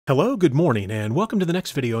Hello, good morning, and welcome to the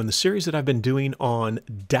next video in the series that I've been doing on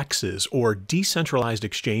DEXs, or decentralized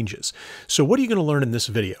exchanges. So what are you going to learn in this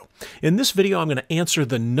video? In this video, I'm going to answer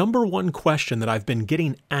the #1 question that I've been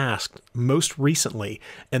getting asked most recently,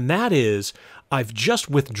 and that is, I've just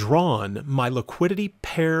withdrawn my liquidity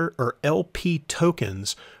pair or LP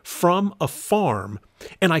tokens from a farm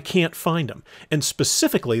and I can't find them. And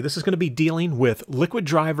specifically, this is going to be dealing with Liquid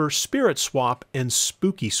Driver, SpiritSwap, and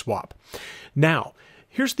SpookySwap. Now,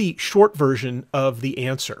 here's the short version of the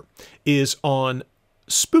answer, is on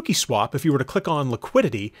SpookySwap, if you were to click on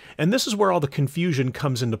liquidity, and this is where all the confusion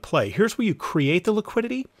comes into play. Here's where you create the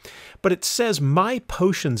liquidity, but it says My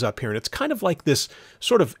Potions up here, and it's kind of like this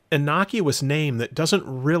sort of innocuous name that doesn't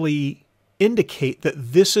really indicate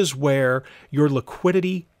that this is where your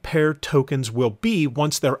liquidity pair tokens will be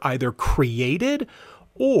once they're either created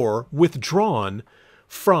or withdrawn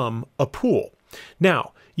from a pool.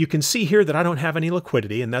 Now, you can see here that I don't have any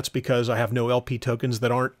liquidity, and that's because I have no LP tokens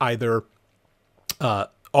that aren't either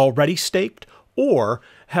already staked or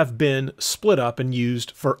have been split up and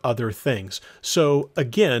used for other things. So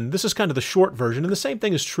again, this is kind of the short version, and the same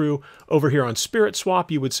thing is true over here on SpiritSwap.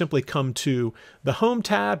 You would simply come to the Home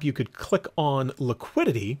tab, you could click on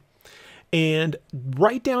Liquidity, and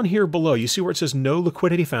right down here below, you see where it says No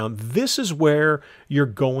Liquidity Found. This is where you're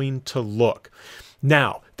going to look.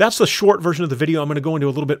 Now, that's the short version of the video. I'm going to go into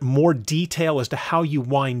a little bit more detail as to how you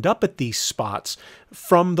wind up at these spots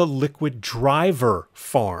from the Liquid Driver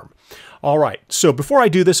farm. All right, so before I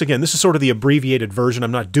do this, again, this is sort of the abbreviated version.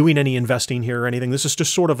 I'm not doing any investing here or anything. This is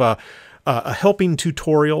just sort of a helping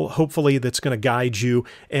tutorial, hopefully, that's going to guide you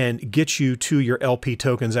and get you to your LP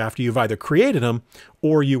tokens after you've either created them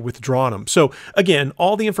or you withdrawn them. So again,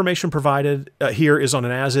 all the information provided here is on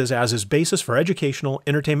an as-is basis for educational,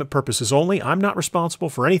 entertainment purposes only. I'm not responsible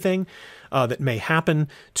for anything that may happen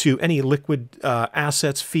to any liquid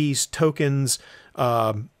assets, fees, tokens,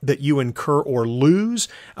 that you incur or lose.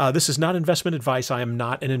 This is not investment advice. I am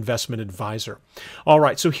not an investment advisor. All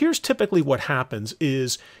right, so here's typically what happens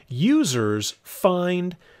is users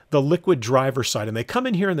find the Liquid Driver site, and they come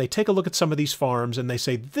in here and they take a look at some of these farms and they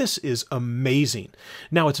say, this is amazing.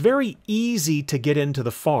 Now, it's very easy to get into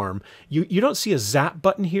the farm. You don't see a zap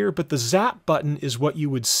button here, but the zap button is what you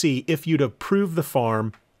would see if you'd approve the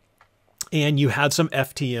farm and you had some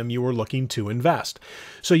FTM you were looking to invest.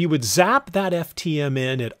 So you would zap that FTM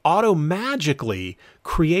in, it auto-magically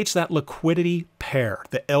creates that liquidity pair,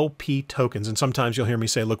 the LP tokens. And sometimes you'll hear me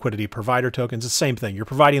say liquidity provider tokens. It's the same thing. You're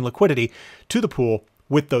providing liquidity to the pool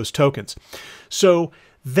with those tokens. So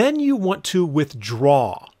then you want to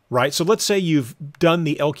withdraw, right? So let's say you've done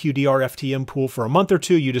the LQDR FTM pool for a month or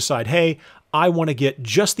two. You decide, hey, I want to get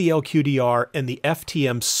just the LQDR and the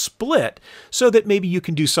FTM split so that maybe you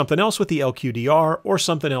can do something else with the LQDR or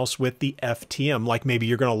something else with the FTM. Like maybe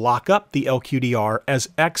you're going to lock up the LQDR as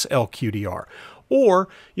XLQDR, or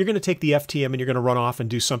you're going to take the FTM and you're going to run off and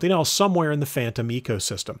do something else somewhere in the Fantom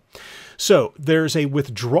ecosystem. So there's a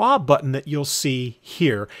withdraw button that you'll see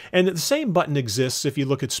here. And the same button exists if you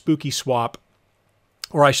look at SpookySwap,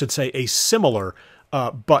 or I should say a similar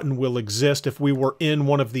button will exist. If we were in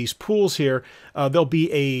one of these pools here, there'll be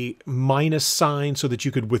a minus sign so that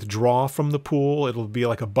you could withdraw from the pool. It'll be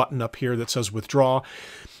like a button up here that says withdraw.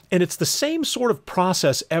 And it's the same sort of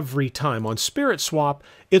process every time. On SpiritSwap,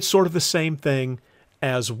 it's sort of the same thing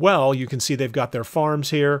as well. You can see they've got their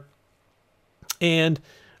farms here. And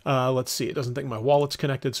let's see, it doesn't think my wallet's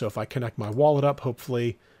connected. So if I connect my wallet up,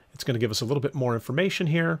 hopefully it's going to give us a little bit more information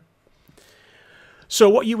here. So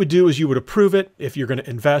what you would do is you would approve it if you're going to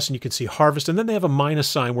invest, and you can see harvest, and then they have a minus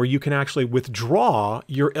sign where you can actually withdraw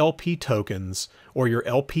your LP tokens or your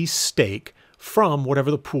LP stake from whatever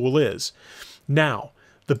the pool is. Now,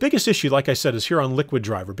 the biggest issue, like I said, is here on Liquid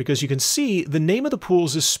Driver, because you can see the name of the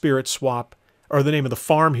pools is SpiritSwap, or the name of the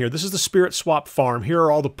farm here. This is the SpiritSwap farm. Here are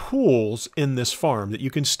all the pools in this farm that you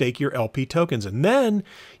can stake your LP tokens. And then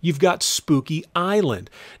you've got Spooky Island.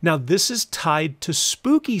 Now, this is tied to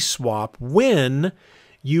SpookySwap when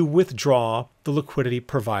you withdraw the liquidity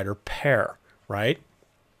provider pair, right?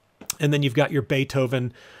 And then you've got your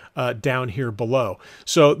Beethoven down here below.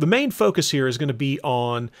 So the main focus here is going to be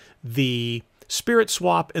on the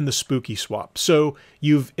SpiritSwap and the SpookySwap. So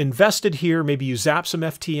you've invested here, maybe you zap some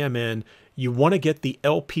FTM in, you want to get the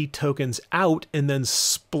LP tokens out and then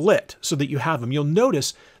split so that you have them. You'll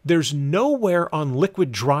notice there's nowhere on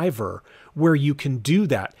Liquid Driver where you can do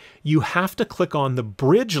that. You have to click on the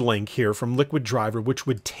bridge link here from Liquid Driver, which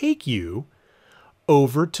would take you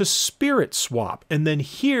over to SpiritSwap. And then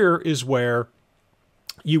here is where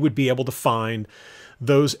you would be able to find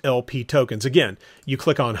those LP tokens. Again, you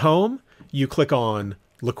click on Home, you click on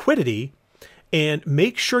Liquidity, And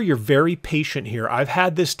make sure you're very patient here. I've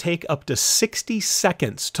had this take up to 60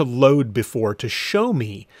 seconds to load before to show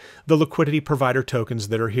me the liquidity provider tokens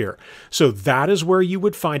that are here. So that is where you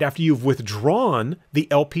would find, after you've withdrawn the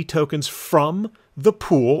LP tokens from the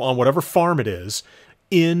pool on whatever farm it is,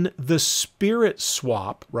 in the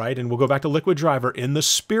SpiritSwap, right? And we'll go back to Liquid Driver. In the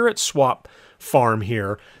SpiritSwap farm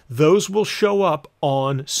here, those will show up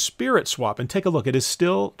on SpiritSwap. And take a look. It is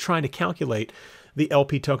still trying to calculate the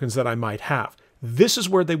LP tokens that I might have. This is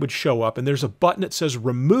where they would show up, and there's a button that says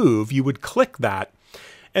remove. You would click that,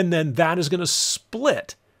 and then that is going to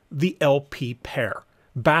split the LP pair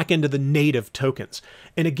back into the native tokens.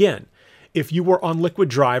 And again, if you were on Liquid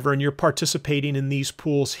Driver and you're participating in these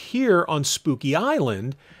pools here on Spooky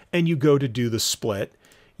Island, and you go to do the split,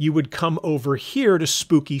 you would come over here to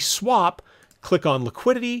SpookySwap, click on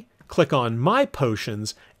Liquidity, click on My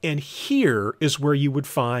Potions, and here is where you would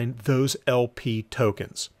find those LP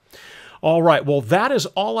tokens. All right, well, that is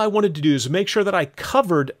all I wanted to do, is make sure that I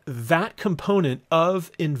covered that component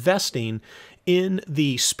of investing in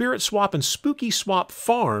the SpiritSwap and SpookySwap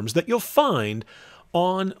farms that you'll find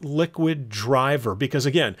on Liquid Driver. Because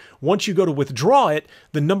again, once you go to withdraw it,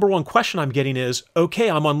 the number one question I'm getting is, okay,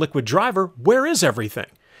 I'm on Liquid Driver, where is everything?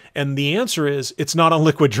 And the answer is, it's not on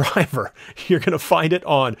Liquid Driver. You're going to find it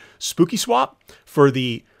on SpookySwap for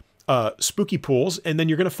the spooky pools, and then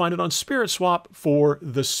you're going to find it on SpiritSwap for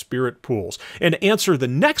the spirit pools. And to answer the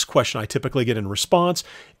next question I typically get in response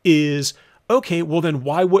is, okay, well then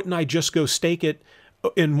why wouldn't I just go stake it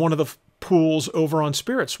in one of the pools over on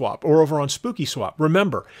SpiritSwap or over on SpookySwap?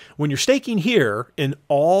 Remember, when you're staking here in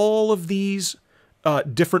all of these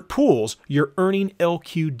different pools, you're earning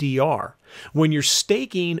LQDR. When you're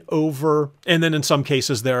staking over, and then in some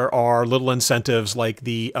cases there are little incentives like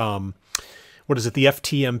the what is it? The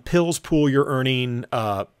FTM pills pool, you're earning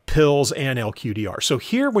pills and LQDR. So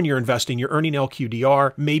here, when you're investing, you're earning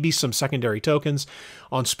LQDR, maybe some secondary tokens.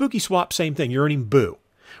 On SpookySwap, same thing. You're earning Boo.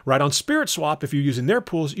 Right? On SpiritSwap, if you're using their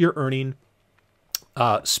pools, you're earning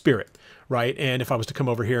Spirit. Right? And if I was to come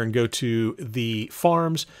over here and go to the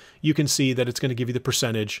farms, you can see that it's going to give you the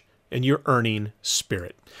percentage, and you're earning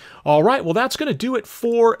Spirit. All right, well, that's going to do it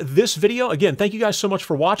for this video. Again, thank you guys so much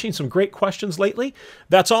for watching. Some great questions lately.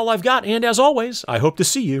 That's all I've got, and as always, I hope to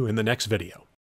see you in the next video.